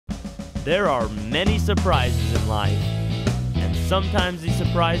There are many surprises in life, and sometimes these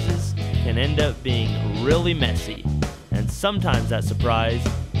surprises can end up being really messy, and sometimes that surprise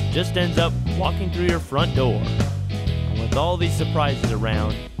just ends up walking through your front door. And with all these surprises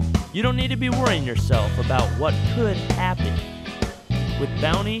around, you don't need to be worrying yourself about what could happen. With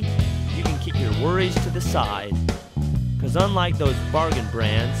Bounty, you can kick your worries to the side, because unlike those bargain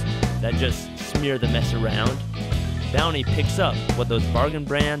brands that just smear the mess around, Bounty picks up what those bargain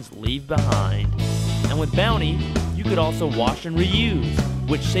brands leave behind. And with Bounty, you could also wash and reuse,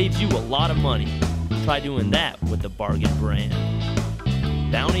 which saves you a lot of money. Try doing that with the bargain brand.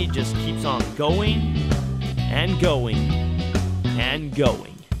 Bounty just keeps on going and going and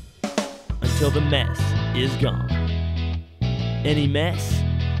going until the mess is gone. Any mess,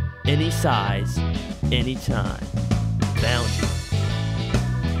 any size, anytime. Bounty.